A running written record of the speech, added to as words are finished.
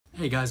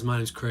Hey guys, my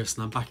name's Chris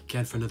and I'm back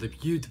again for another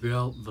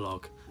UWL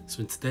vlog.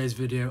 So in today's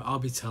video I'll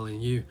be telling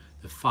you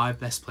the 5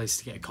 best places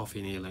to get a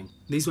coffee in Ealing.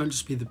 These won't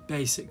just be the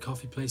basic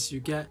coffee places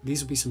you get,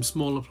 these will be some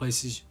smaller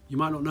places you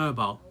might not know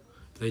about,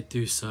 but they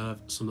do serve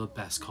some of the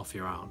best coffee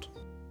around.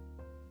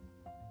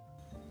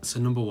 So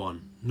number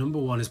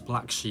one is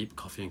Black Sheep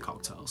Coffee and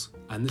Cocktails,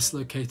 and this is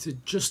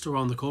located just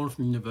around the corner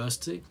from the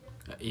university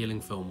at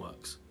Ealing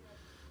Filmworks.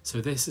 So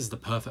this is the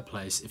perfect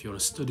place if you want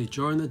to study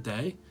during the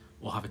day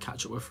or have a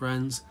catch up with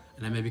friends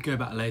and then maybe go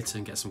back later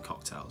and get some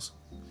cocktails.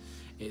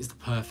 It is the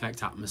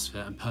perfect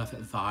atmosphere and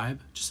perfect vibe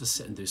just to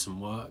sit and do some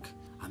work,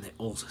 and they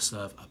also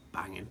serve a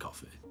banging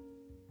coffee.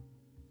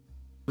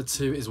 Number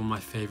 2 is one of my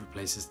favourite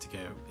places to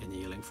go in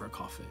Ealing for a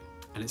coffee,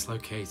 and it's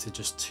located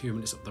just 2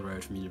 minutes up the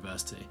road from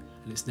university,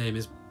 and its name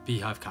is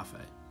Beehive Cafe.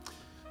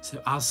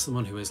 So as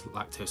someone who is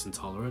lactose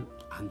intolerant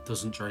and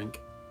doesn't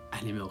drink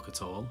any milk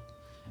at all,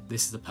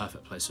 this is the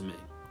perfect place for me.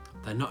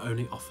 They not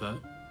only offer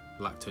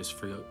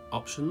lactose-free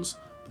options,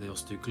 but they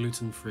also do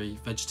gluten-free,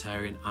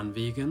 vegetarian and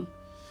vegan,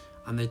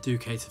 and they do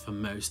cater for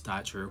most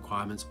dietary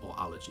requirements or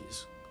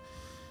allergies.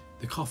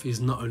 The coffee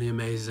is not only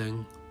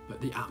amazing, but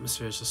the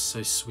atmosphere is just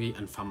so sweet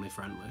and family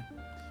friendly.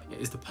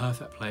 It is the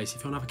perfect place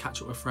if you want to have a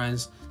catch up with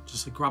friends,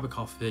 just to grab a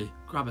coffee,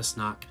 grab a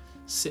snack,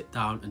 sit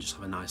down and just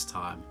have a nice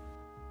time.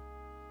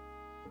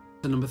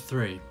 So number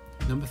three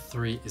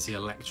is the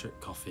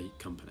Electric Coffee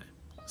Company.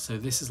 So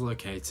this is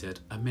located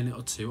a minute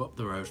or 2 up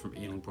the road from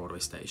Ealing Broadway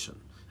Station,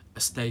 a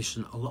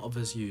station a lot of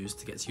us use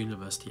to get to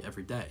university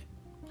every day.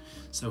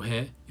 So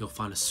here you'll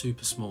find a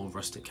super small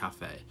rustic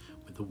cafe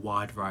with a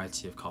wide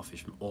variety of coffees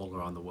from all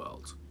around the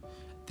world.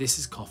 This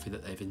is coffee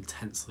that they've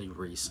intensely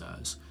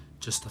researched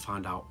just to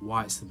find out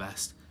why it's the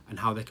best and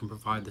how they can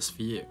provide this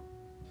for you.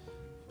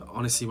 But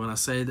honestly, when I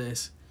say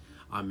this,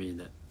 I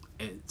mean it.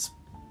 It's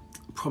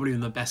probably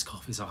one of the best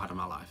coffees I've had in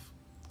my life.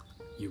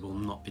 You will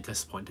not be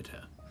disappointed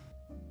here.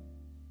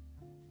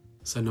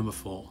 So number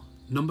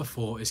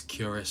four is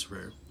Curious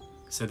Brew.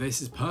 So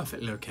this is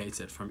perfectly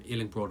located from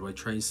Ealing Broadway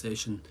train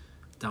station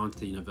down to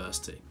the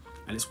university,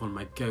 and it's one of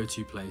my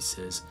go-to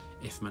places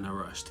if I'm in a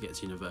rush to get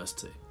to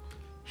university.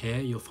 Here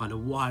you'll find a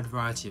wide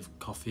variety of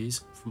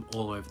coffees from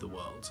all over the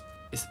world.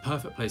 It's the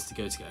perfect place to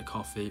go to get a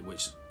coffee,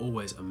 which is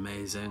always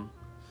amazing,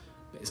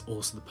 but it's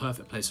also the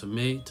perfect place for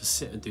me to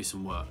sit and do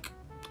some work.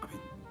 I mean,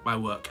 by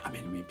work, I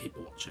mean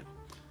people watching.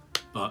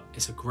 But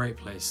it's a great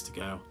place to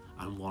go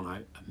and one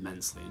I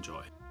immensely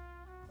enjoy.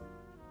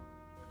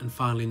 And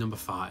finally, number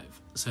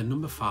 5. So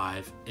number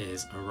 5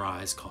 is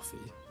Arise Coffee.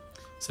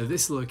 So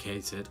this is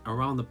located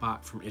around the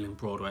back from Ealing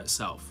Broadway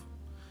itself,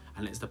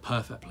 and it's the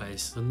perfect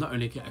place to not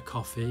only get a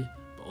coffee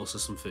but also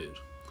some food.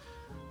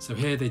 So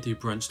here they do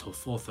brunch till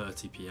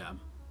 4:30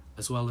 PM.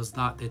 As well as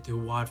that, they do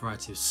a wide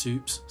variety of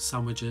soups,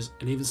 sandwiches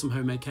and even some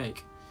homemade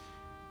cake.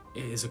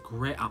 It is a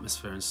great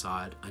atmosphere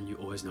inside and you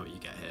always know what you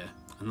get here,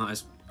 and that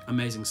is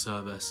amazing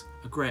service,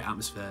 a great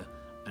atmosphere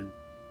and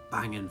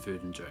banging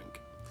food and drink.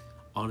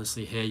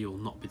 Honestly, here you will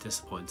not be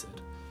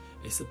disappointed.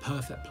 It's the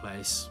perfect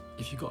place.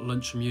 If you've got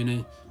lunch from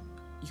uni,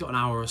 you've got an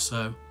hour or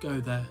so, go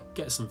there,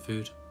 get some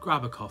food,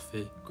 grab a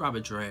coffee, grab a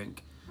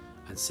drink,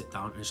 and sit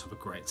down and just have a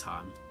great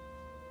time.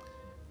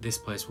 This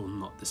place will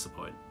not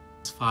disappoint.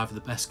 It's 5 of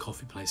the best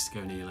coffee places to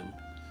go in Ealing.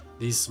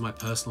 These are my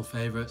personal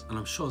favourites, and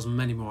I'm sure there's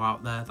many more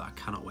out there that I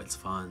cannot wait to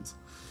find.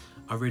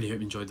 I really hope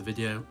you enjoyed the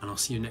video, and I'll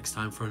see you next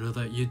time for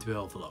another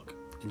UWL vlog.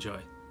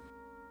 Enjoy.